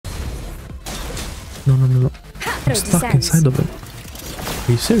No, no, no, no. I'm stuck inside of it.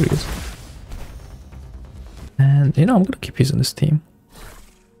 Are you serious? And, you know, I'm gonna keep using this team.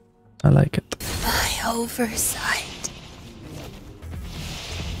 I like it. My oversight.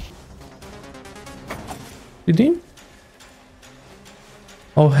 Redeem?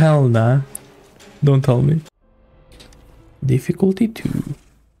 Oh, hell nah. Don't tell me. Difficulty 2.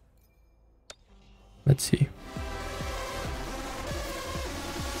 Let's see.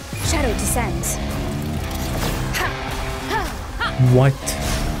 Shadow descends. What?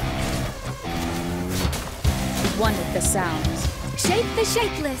 One with the sounds. Shape the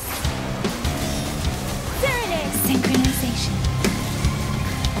shapeless. There it is. Synchronization.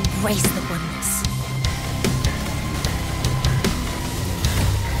 Embrace the oneness.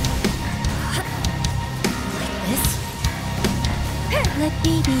 Like this. Let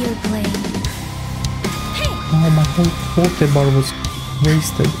me be your blade. Oh, my whole forte bar was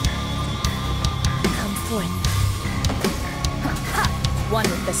wasted. Come forth. One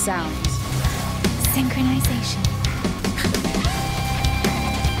with the sounds. Synchronization.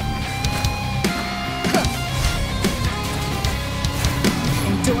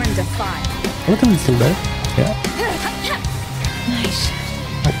 Endure and defy. What am I still there? Yeah. Nice.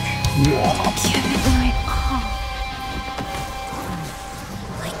 Wow. Give it my all.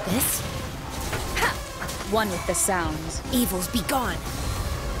 Like this? One with the sounds. Evils be gone.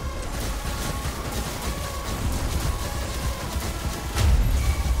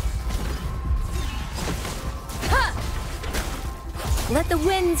 Let the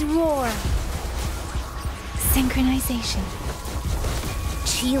winds roar. Synchronization.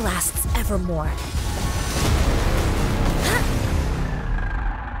 Chi lasts evermore.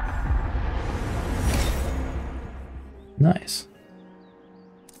 Nice.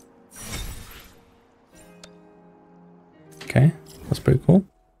 Okay, that's pretty cool.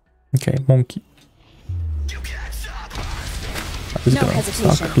 Okay, monkey. This is No gonna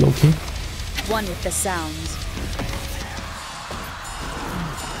hesitation. suck, Loki. One with the sounds.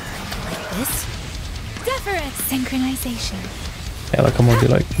 Like this? Deference. Synchronization. Yeah, like I'm already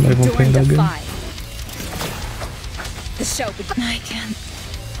like not even playing that game. The show. I can't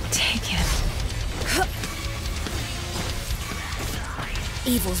take it.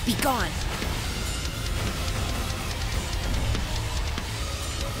 Evils be gone.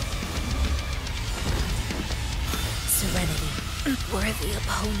 Serenity. Worthy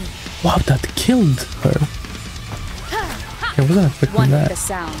opponent. Wow, that killed her. I wasn't expecting One that. with the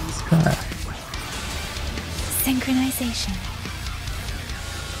sounds. God. Synchronization.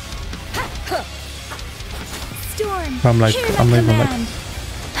 Storm. I'm like, hear I'm my not even like command.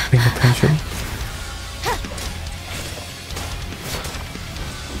 paying attention.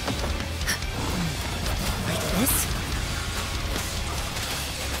 Like this?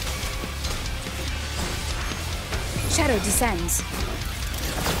 Shadow descends.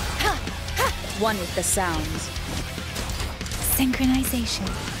 One with the sounds. Synchronization.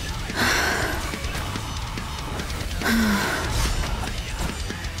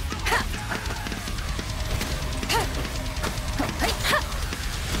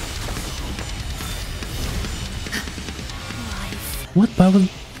 What? But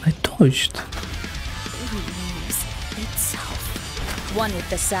I dodged. Itself. One with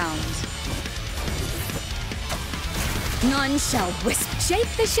the sounds. None shall whisper. Shape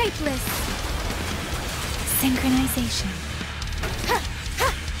the shapeless. Synchronization.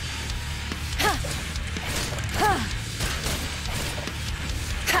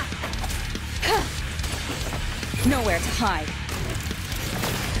 Nowhere to hide.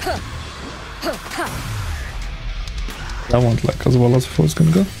 That went like as well as I was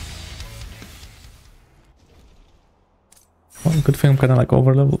gonna go. Well, good thing I'm kinda like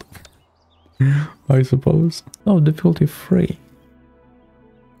overleveled. I suppose. Oh, difficulty 3.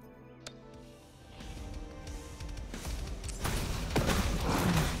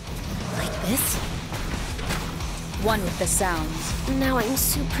 Like this? One with the sounds. Now I'm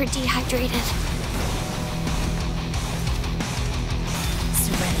super dehydrated.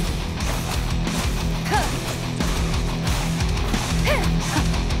 Serenity.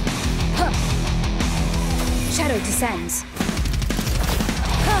 Shadow descends.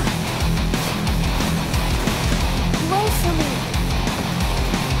 Woefully.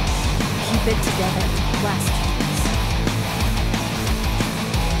 Keep it together. Last chance.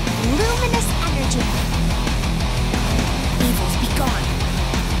 Luminous energy. Evils be gone.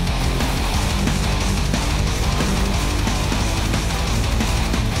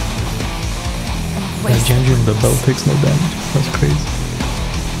 That Genji in the bell takes no damage. That's crazy.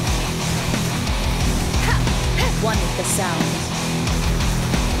 One with the sounds.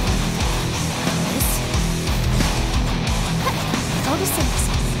 This?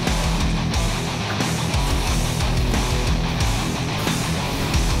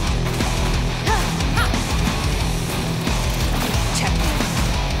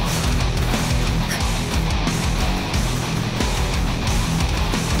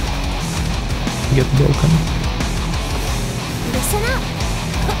 get broken. Listen up.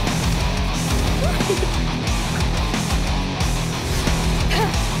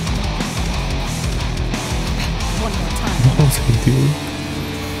 One more time. What was I doing?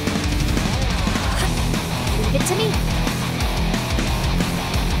 Leave it to me.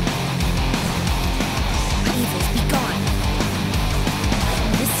 Evils be gone.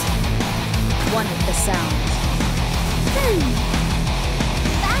 This one with the sound.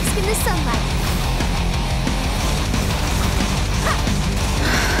 Bask in the sunlight.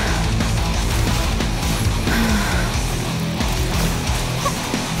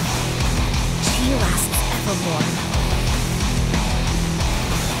 She lasts evermore.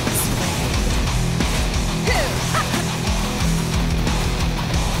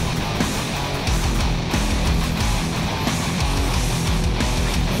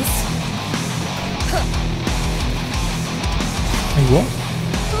 What?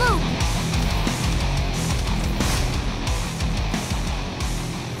 Blue.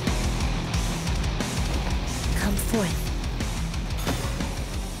 Come forth.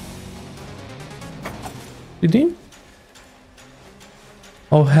 Did he?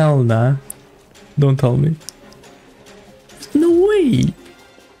 Oh hell nah. Don't tell me. No way!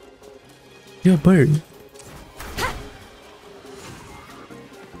 You're a bird.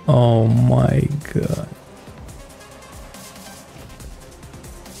 Oh my god.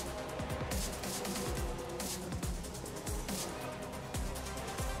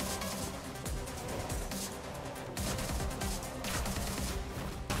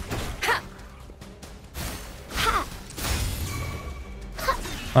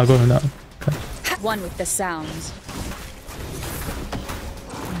 I'll go now. Okay. One with the sounds.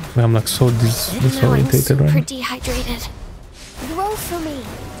 I'm like so disorientated now I'm right super dehydrated. Roll for me.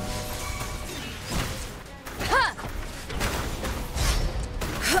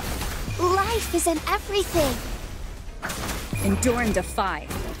 Life is in everything. Endure and defy.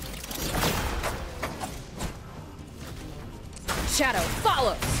 Shadow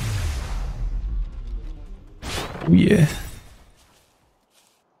follows. Yeah.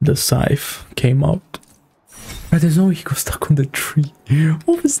 The scythe came out. Right, there's no ego stuck on the tree.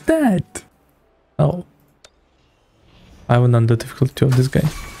 What was that? Oh. I haven't done the difficulty of this guy.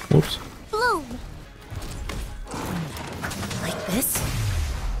 Whoops. Bloom. Like this?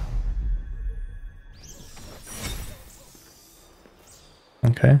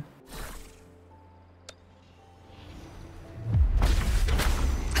 Okay.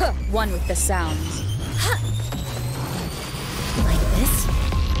 One with the sounds. Like this?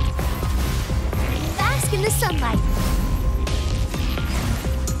 Bask in the sunlight.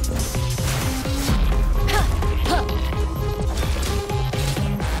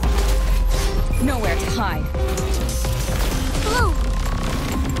 Nowhere to hide. Bloom.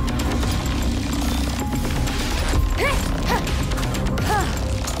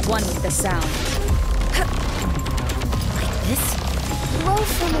 One with the sound. Like this? Roll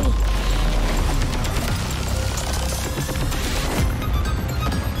for me.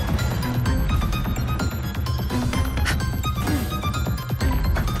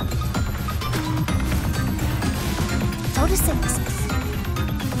 Photosynthesis.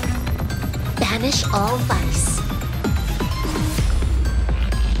 Banish all vice.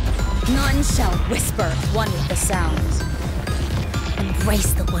 None shall whisper. One with the sounds.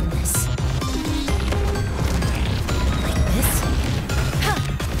 Embrace the oneness. Like this?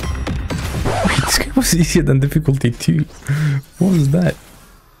 Wait, this game was easier than difficulty 2. What was that?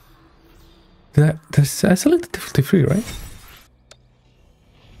 I selected difficulty 3, right?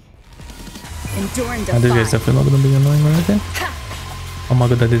 Endure and Oh, this guy's defy. definitely not gonna be annoying right there. Oh my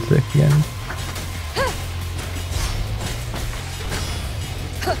god, I did it again.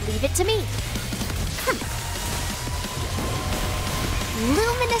 Leave it to me.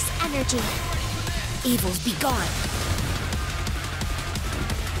 Luminous energy. Evils be gone.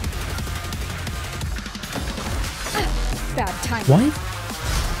 Bad time. Why?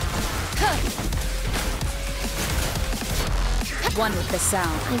 One with the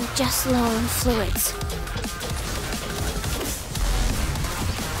sound. I'm just low on fluids.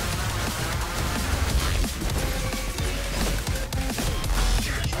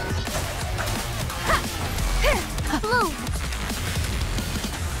 Blue.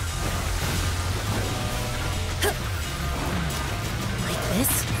 Like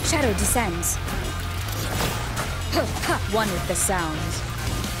this? Shadow descends. One with the sounds.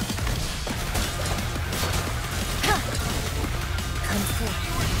 Come forth.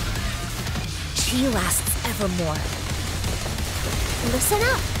 She lasts evermore. Listen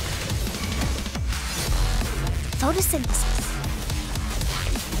up. Photosynthesis.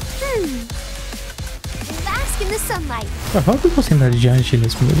 in the sunlight. Bro, how people seen that giant in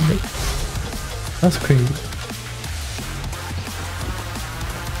this movie? That's crazy.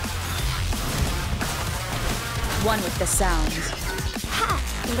 One with the sounds. Ha!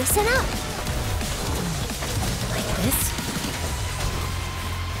 Listen up. Like this?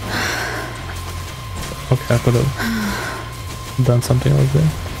 Okay, I could have done something else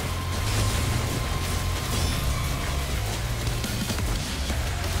there.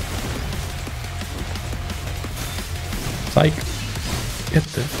 Psych. Get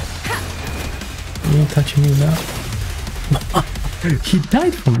the... You ain't touching me now. He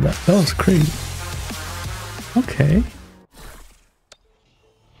died from that. That was crazy. Okay.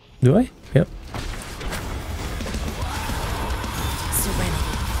 Do I? Yep. Serenity.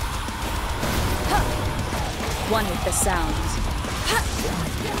 One with the sounds.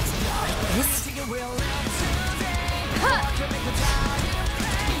 Like this?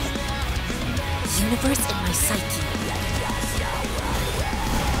 Universe in my psyche.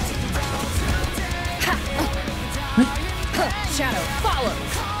 Shadow, follow!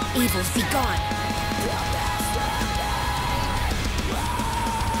 Evils be gone!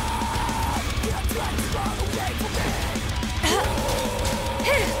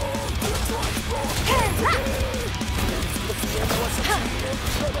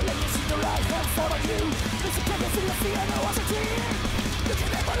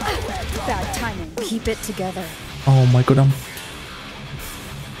 Bad timing. Keep it together. Oh my god,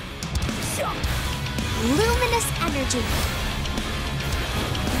 Luminous energy.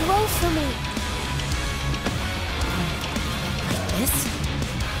 Glow for me. Like this?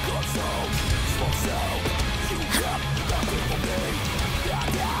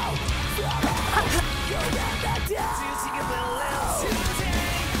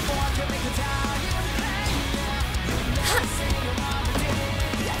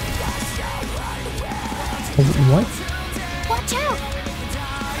 what? Watch out!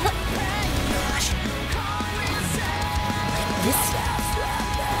 This?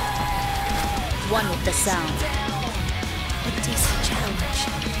 One with the sound. A decent challenge.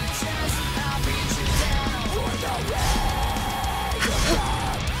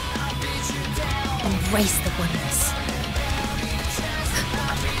 Embrace the oneness.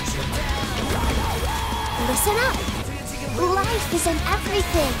 Listen up! Life is in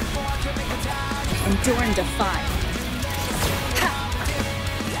everything! Endure and defy.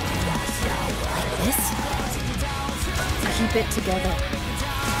 Like this? Keep it together.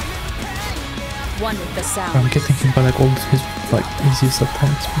 One with the sound. I'm getting thinking about like all his like easiest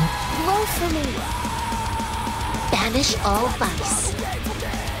attacks. Blow for me. Banish all vice.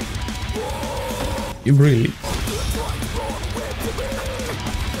 You really?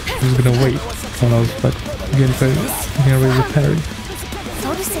 I was gonna wait when I was like getting ready to parry.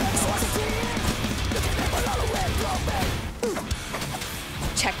 Photosynthesis.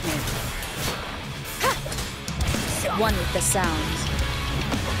 Checkmate. One with the sounds.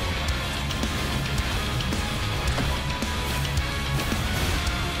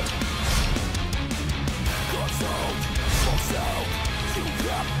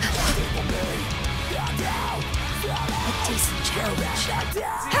 A decent challenge.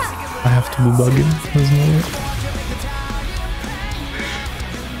 I have to be bugging. There's no way.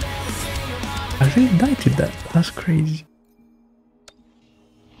 I really knighted that. That's crazy.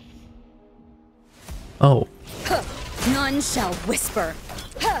 Oh. None shall whisper.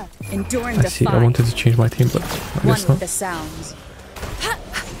 Endure and I see. defy. I wanted to change my team, but I One guess with not. the sounds.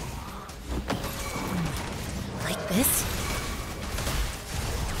 Like this?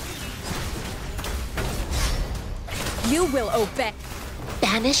 You will obey.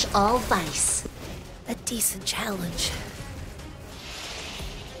 Banish all vice. A decent challenge.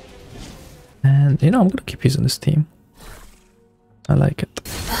 And you know, I'm gonna keep using this team. I like it.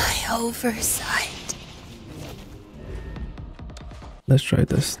 My oversight. Let's try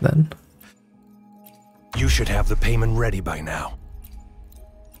this then. You should have the payment ready by now.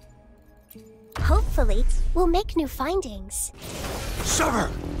 Hopefully, we'll make new findings. Summer!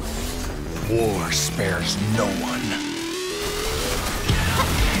 War spares no one.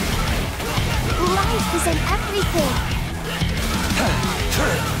 Life is in everything.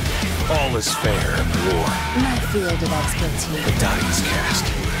 All is fair in war. My field of expertise. The die is cast.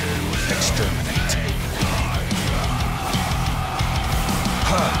 Exterminate.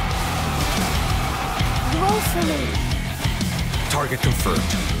 Roll for me. Target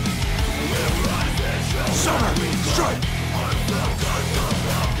confirmed. Summer! Strike!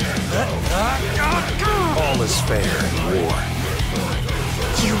 All is fair in war.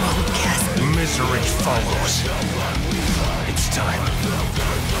 You won't cast me. Misery follows. It's time.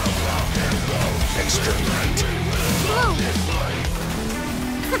 Exterminate.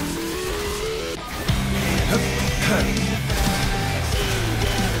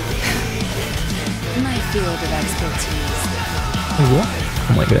 My field of expertise. What?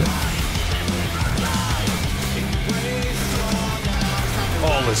 Oh my god.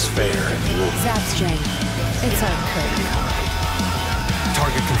 All is fair in war. Zap strength. It's our curtain call.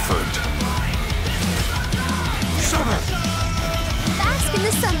 Target confirmed. Summer! Bask in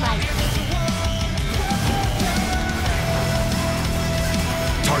the sunlight.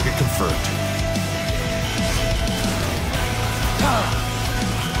 Target confirmed.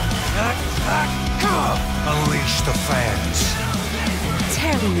 Unleash the fans.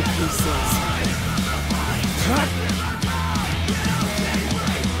 Tear them to pieces.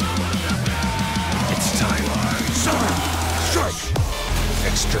 It's time. Summer! Strike!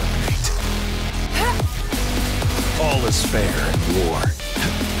 Exterminate. All is fair in war.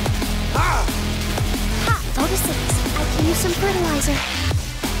 Ha! Photosynthesis. I can use some fertilizer.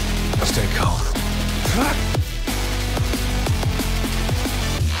 Stay calm.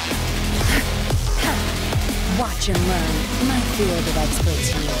 Watch and learn. My field of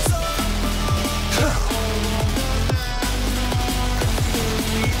expertise.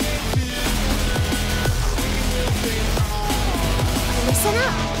 Listen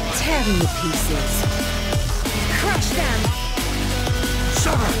up. Tear them to pieces. Crush them.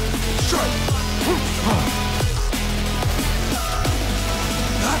 Summer! Strike!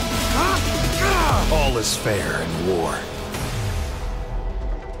 All is fair in war.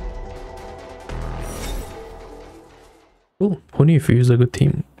 Cool. Who knew if you use a good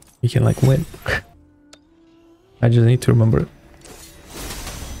team, you can like win? I just need to remember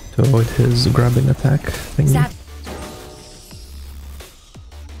to avoid his grabbing attack thingy.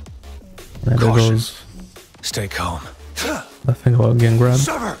 And there goes Stay calm. that thing about getting grabbed.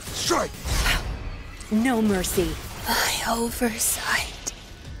 Summer! Strike! No mercy. My oversight.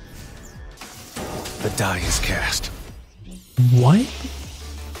 The die is cast. Why?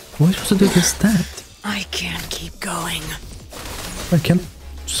 Why are you supposed to do this stat? I can't keep going. I can't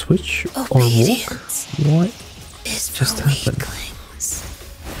switch or walk? Obedience What is just for happened? weaklings.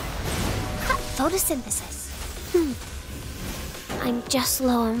 Photosynthesis. I'm just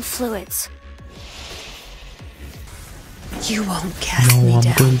low on fluids. You won't cast No, me I'm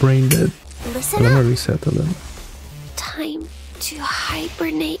down. going brain dead. Listen Let me up. reset it then. Time to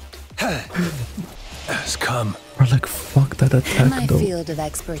hibernate. Has come. Or like fuck that My attack though. field of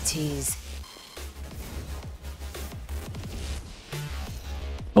expertise.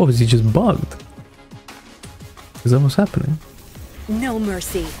 Oh, is he just bugged? Is that what's happening? No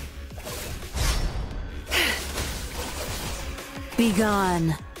mercy. Be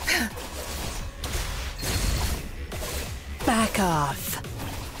gone. Back off.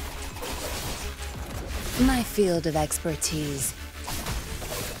 My field of expertise.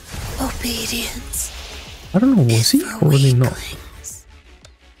 Obedience. I don't know, was he or was he not?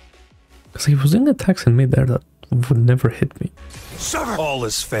 Because he was doing attacks in midair that would never hit me. Summer! All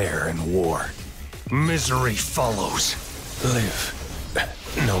is fair in war. Misery follows. Live,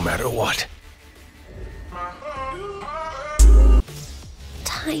 no matter what.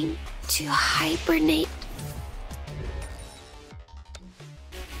 Time to hibernate.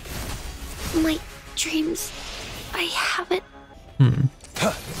 My dreams, I haven't.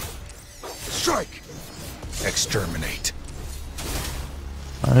 Strike! Exterminate.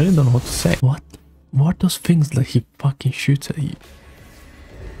 I really don't know what to say. What are those things that he fucking shoots at you?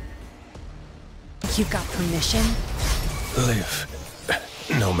 You got permission? Live,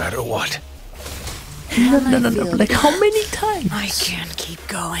 no matter what. No. Like how many times? I can't keep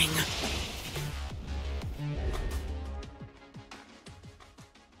going.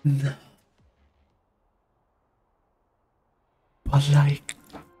 No. But like,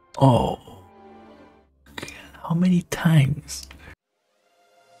 oh, how many times?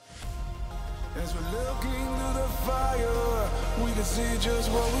 As we're looking through the fire, we can see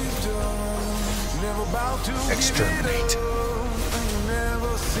just what we've done. Never about to Exterminate.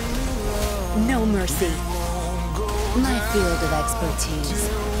 never seen it love. No mercy. My field of expertise.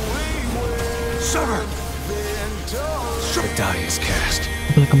 Summer! The die is cast.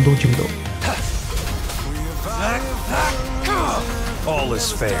 I feel like I'm dodging though. All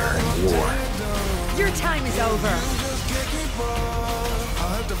is fair in war. Your time is over.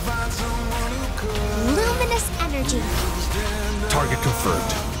 Luminous energy. Target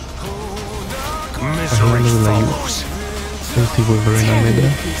confirmed. I Misery remember that you follows. those people were very Tear not me midair.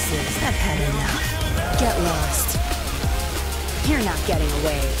 to pieces. I've had enough. Get lost. You're not getting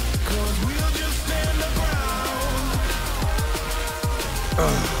away.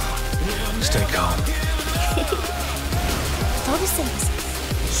 Stay calm.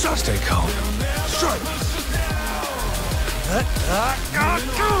 Photosynthesis. Stay calm. Strike.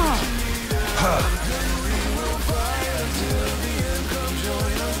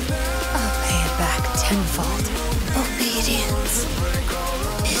 I'll pay it back tenfold. Obedience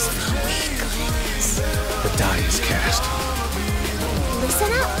is for weaklings. The die is cast.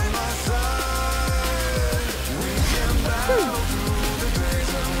 Listen up.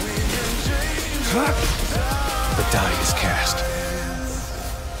 The die is cast.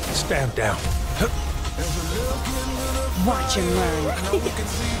 Stand down. Watch and learn.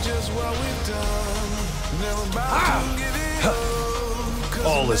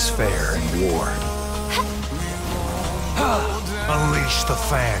 All is fair in war. Unleash the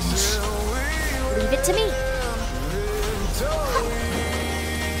fangs. Leave it to me.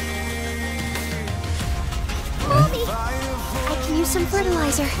 Mommy, I can use some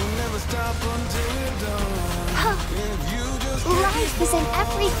fertilizer. Life is in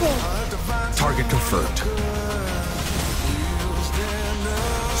everything. Target confirmed.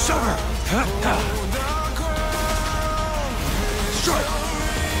 Sever! Strike!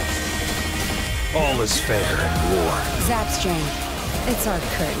 All is fair in war. Zap strength. It's our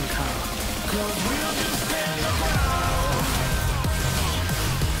curtain call.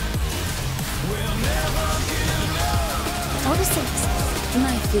 Photosynthesis.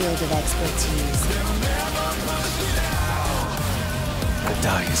 My field of expertise. The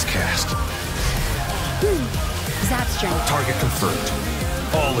die is cast. Zap strength. Target confirmed.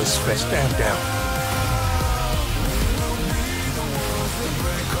 All is fair. Stand down.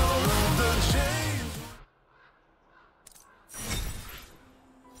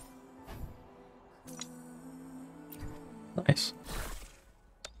 Nice.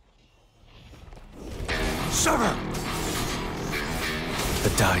 Sever! The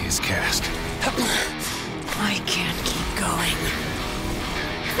die is cast. I can't keep going.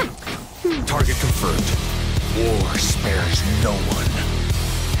 Target confirmed. War spares no one.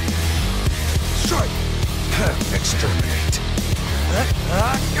 Strike! Exterminate.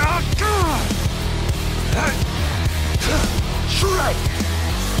 Strike!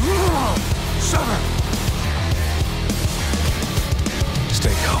 Sever!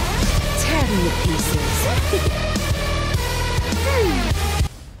 Stay calm. Tear me to pieces.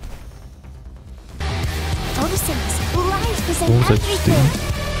 Photosynthesis. Life is in What was that everything.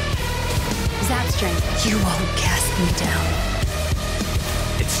 Zap strength. You won't cast me down.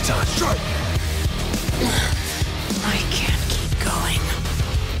 It's time. Strike! I can't keep going.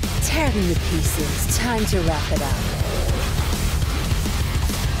 Tear me to pieces. Time to wrap it up.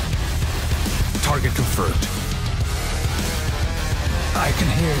 Target confirmed. I can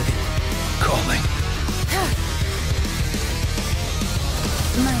hear the calling.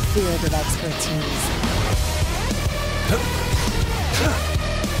 My field of expertise.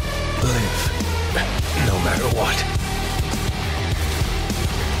 Live, no matter what.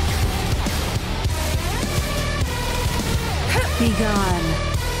 Be gone.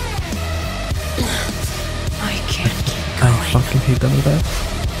 I can't keep I going. fucking hate them with that.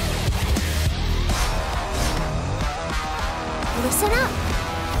 Listen up.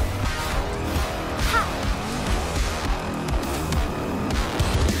 Ha.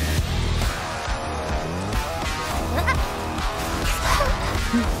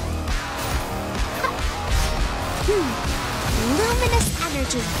 Luminous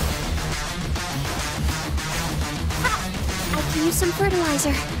energy. Ha. I can use some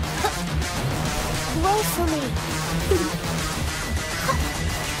fertilizer. Grow for me.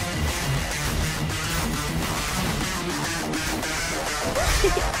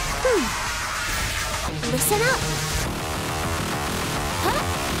 Listen up. Huh?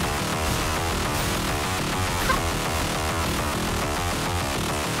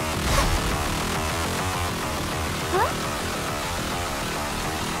 Huh?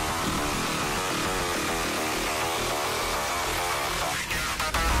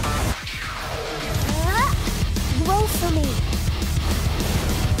 Roll for me.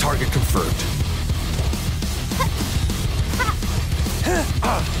 Target confirmed.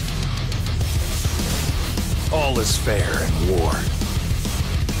 All is fair in war.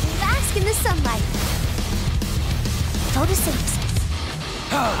 Bask in the sunlight. Photosynthesis.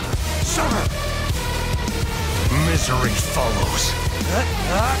 Summer! Misery follows.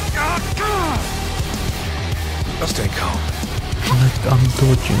 Now stay calm. Like, I'm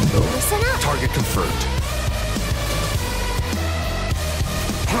dodging though. Listen up. Target confirmed.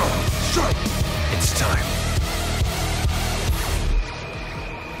 Strike! It's time.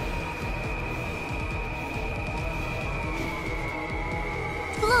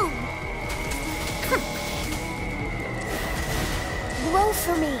 Bloom.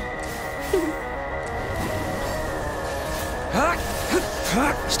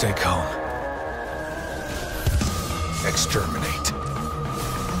 Stay calm. Exterminate.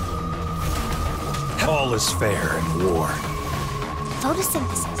 All is fair in war.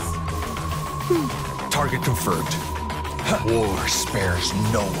 Photosynthesis. Target confirmed. War spares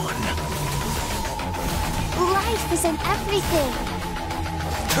no one. Life is in everything.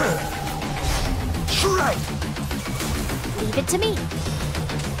 Strike! Leave it to me.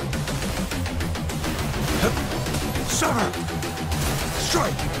 Sever!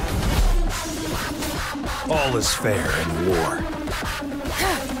 Strike! All is fair in war.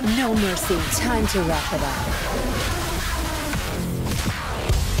 No mercy. Time to wrap it up.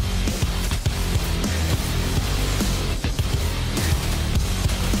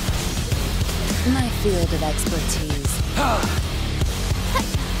 My field of expertise.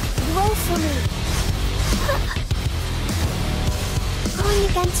 Roll for me. Going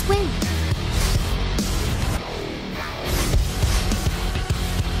against wind.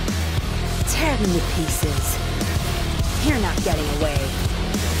 Tear them to pieces. You're not getting away.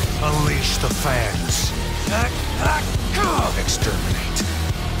 Unleash the fans. Exterminate.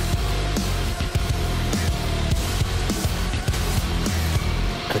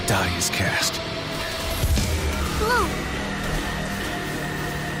 The die is cast. Glow.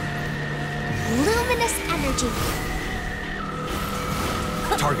 Luminous energy.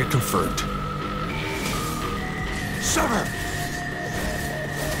 Target confirmed. Sever!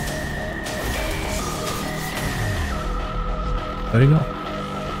 There you go.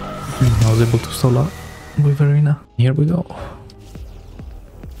 I was able to solo Wuthering. Here we go.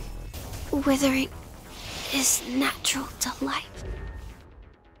 Withering is natural to life.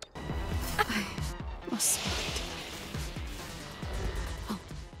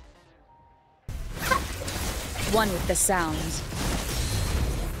 One with the sounds.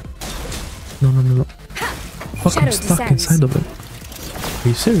 No. Fuck, I'm Shadow stuck descends. inside of it. Are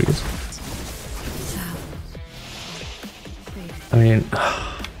you serious? I mean...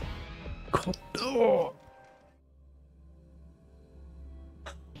 God. Oh.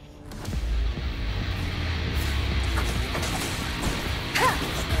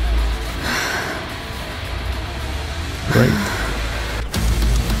 Right.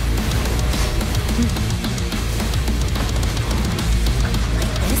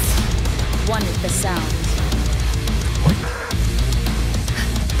 One with the sounds.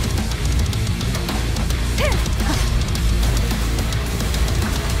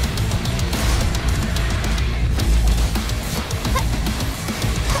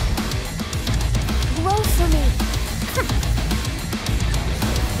 Roll for me.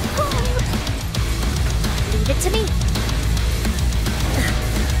 Leave it to me.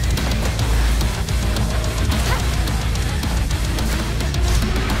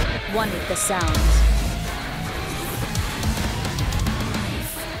 One with the sounds.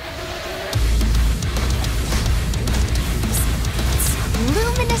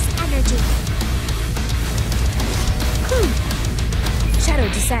 Luminous energy. Shadow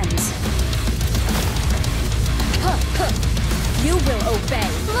descends. You will obey.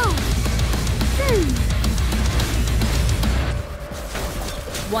 Blue.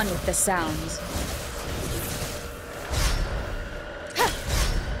 One with the sounds.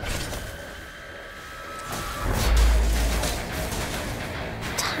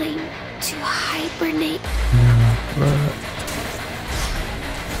 Time to hibernate.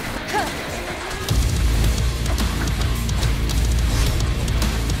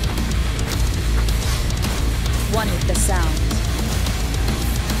 One with the sounds.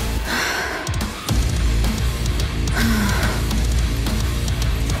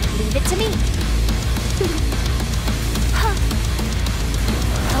 Leave it to me.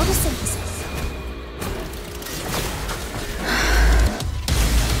 Photosynthesis.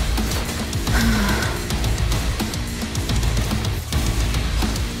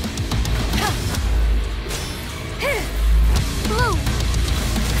 Blue.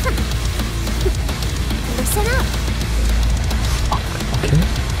 Listen up. Okay.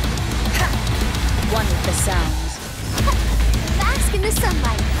 One with the sounds. Bask in the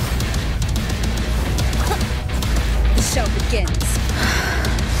sunlight. The show begins.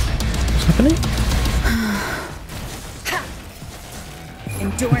 What's happening?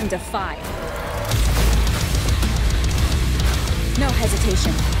 Endure and defy. No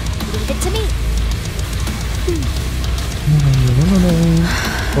hesitation. Leave it to me. No.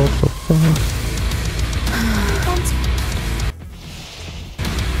 What the fuck? Against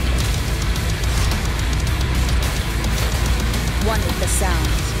One with the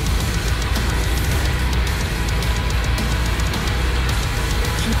sounds.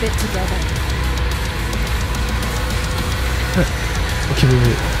 Keep it together. Okay,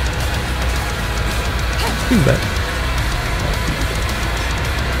 wait. Think back.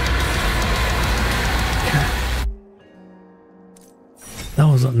 That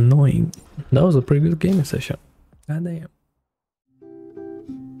was annoying. That was a pretty good gaming session. God damn.